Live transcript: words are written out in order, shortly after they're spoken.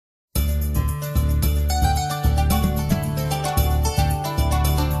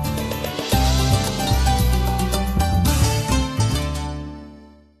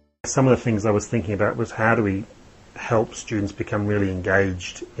Some of the things I was thinking about was how do we help students become really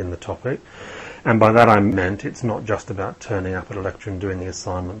engaged in the topic. And by that I meant it's not just about turning up at a lecture and doing the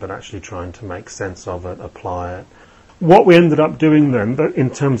assignment, but actually trying to make sense of it, apply it. What we ended up doing then, in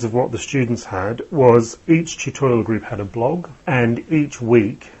terms of what the students had, was each tutorial group had a blog, and each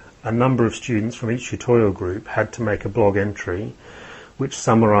week a number of students from each tutorial group had to make a blog entry which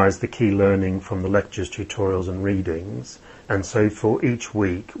summarised the key learning from the lectures, tutorials and readings. And so for each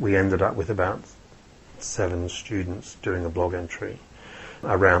week we ended up with about 7 students doing a blog entry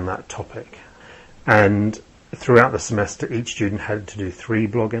around that topic. And throughout the semester each student had to do 3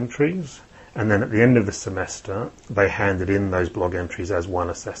 blog entries, and then at the end of the semester they handed in those blog entries as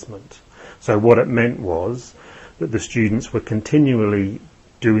one assessment. So what it meant was that the students were continually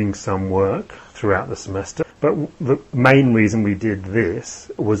doing some work throughout the semester, but the main reason we did this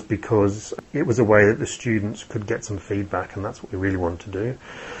was because it was a way that the students could get some feedback, and that's what we really wanted to do.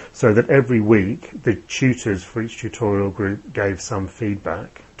 So that every week the tutors for each tutorial group gave some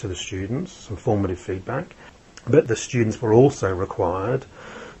feedback to the students, some formative feedback, but the students were also required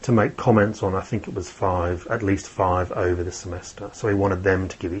to make comments on, I think it was 5, at least 5 over the semester. So we wanted them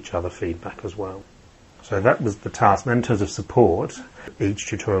to give each other feedback as well. So that was the task. And in terms of support, each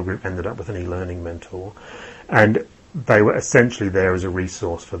tutorial group ended up with an e-learning mentor, and they were essentially there as a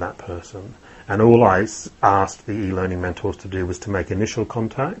resource for that person. And all I asked the e-learning mentors to do was to make initial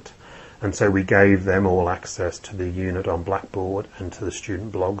contact, and so we gave them all access to the unit on Blackboard and to the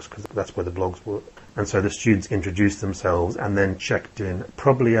student blogs, because that's where the blogs were. And so the students introduced themselves and then checked in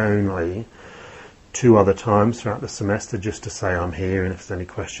probably only 2 other times throughout the semester just to say I'm here, and if there's any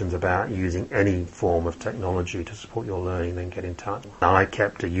questions about using any form of technology to support your learning, then get in touch. I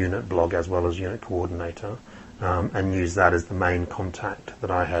kept a unit blog as well as unit coordinator, and used that as the main contact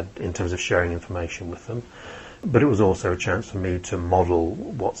that I had in terms of sharing information with them. But it was also a chance for me to model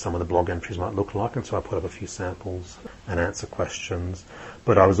what some of the blog entries might look like, and so I put up a few samples and answer questions.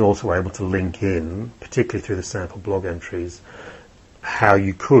 But I was also able to link in, particularly through the sample blog entries, how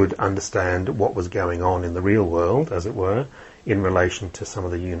you could understand what was going on in the real world, as it were, in relation to some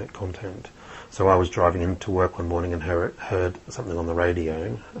of the unit content. So I was driving into work one morning and heard something on the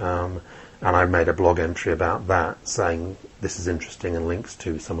radio, and I made a blog entry about that, saying this is interesting and links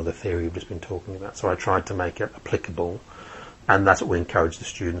to some of the theory we've just been talking about. So I tried to make it applicable, and that's what we encourage the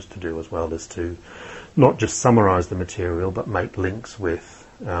students to do as well, is to not just summarise the material, but make links with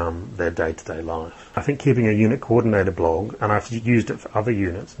their day-to-day life. I think keeping a unit coordinator blog, and I've used it for other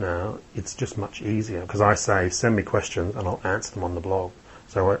units now, it's just much easier, because I say send me questions and I'll answer them on the blog.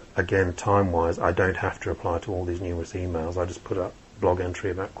 So again, time-wise, I don't have to reply to all these numerous emails. I just put up blog entry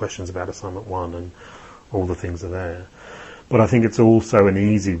about questions about assignment 1 and all the things are there. But I think it's also an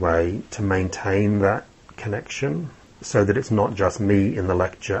easy way to maintain that connection, so that it's not just me in the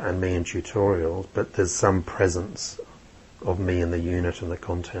lecture and me in tutorials, but there's some presence of me in the unit and the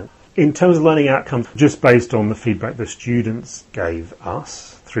content. In terms of learning outcomes, just based on the feedback the students gave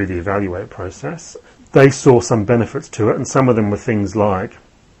us through the evaluate process, they saw some benefits to it, and some of them were things like,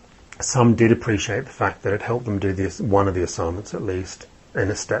 some did appreciate the fact that it helped them do one of the assignments at least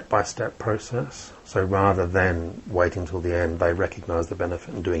in a step-by-step process. So rather than waiting till the end, they recognised the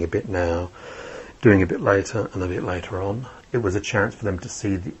benefit in doing a bit now, doing a bit later and a bit later on. It was a chance for them to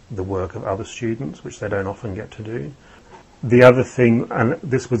see the work of other students, which they don't often get to do. The other thing, and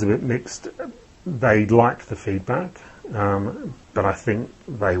this was a bit mixed, they liked the feedback, but I think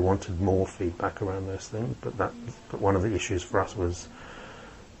they wanted more feedback around those things. But one of the issues for us was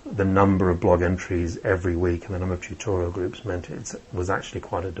the number of blog entries every week and the number of tutorial groups meant it was actually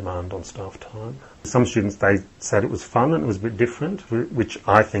quite a demand on staff time. Some students, they said it was fun and it was a bit different, which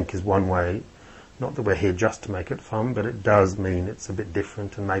I think is one way, not that we're here just to make it fun, but it does mean it's a bit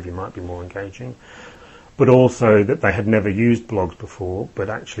different and maybe might be more engaging. But also that they had never used blogs before, but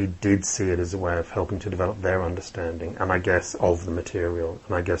actually did see it as a way of helping to develop their understanding, and I guess of the material.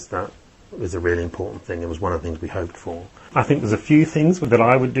 And I guess that was a really important thing. It was one of the things we hoped for. I think there's a few things that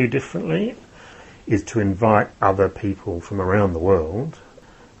I would do differently, is to invite other people from around the world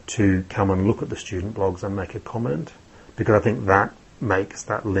to come and look at the student blogs and make a comment, because I think that makes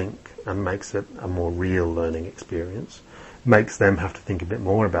that link and makes it a more real learning experience. Makes them have to think a bit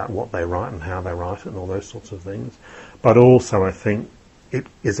more about what they write and how they write it and all those sorts of things. But also I think it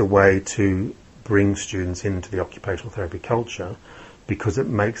is a way to bring students into the occupational therapy culture, because it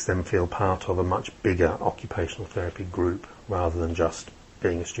makes them feel part of a much bigger occupational therapy group rather than just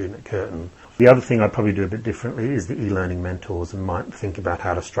being a student at Curtin. The other thing I'd probably do a bit differently is the e-learning mentors, and might think about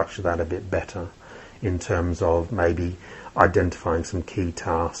how to structure that a bit better in terms of maybe identifying some key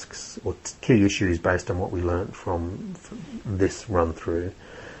tasks or key issues based on what we learnt from this run through,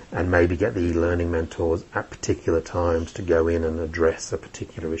 and maybe get the e-learning mentors at particular times to go in and address a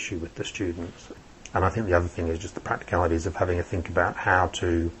particular issue with the students. And I think the other thing is just the practicalities of having a think about how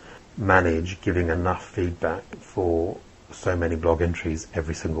to manage giving enough feedback for so many blog entries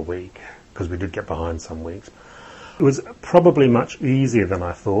every single week, because we did get behind some weeks. It was probably much easier than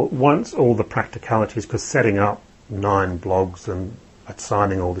I thought once all the practicalities, because setting up 9 blogs and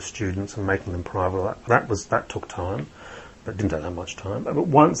assigning all the students and making them private, that took time, but didn't take that much time. But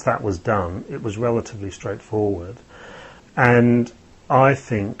once that was done, it was relatively straightforward. And I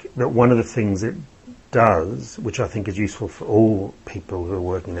think that one of the things it does, which I think is useful for all people who are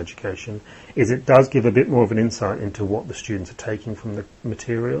working in education, is it does give a bit more of an insight into what the students are taking from the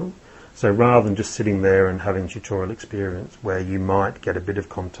material. So rather than just sitting there and having tutorial experience where you might get a bit of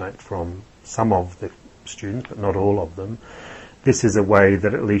contact from some of the students, but not all of them, this is a way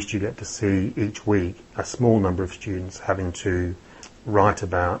that at least you get to see each week a small number of students having to write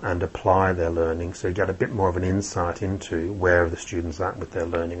about and apply their learning, so you get a bit more of an insight into where are the students at with their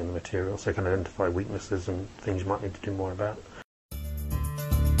learning and the material, so you can identify weaknesses and things you might need to do more about.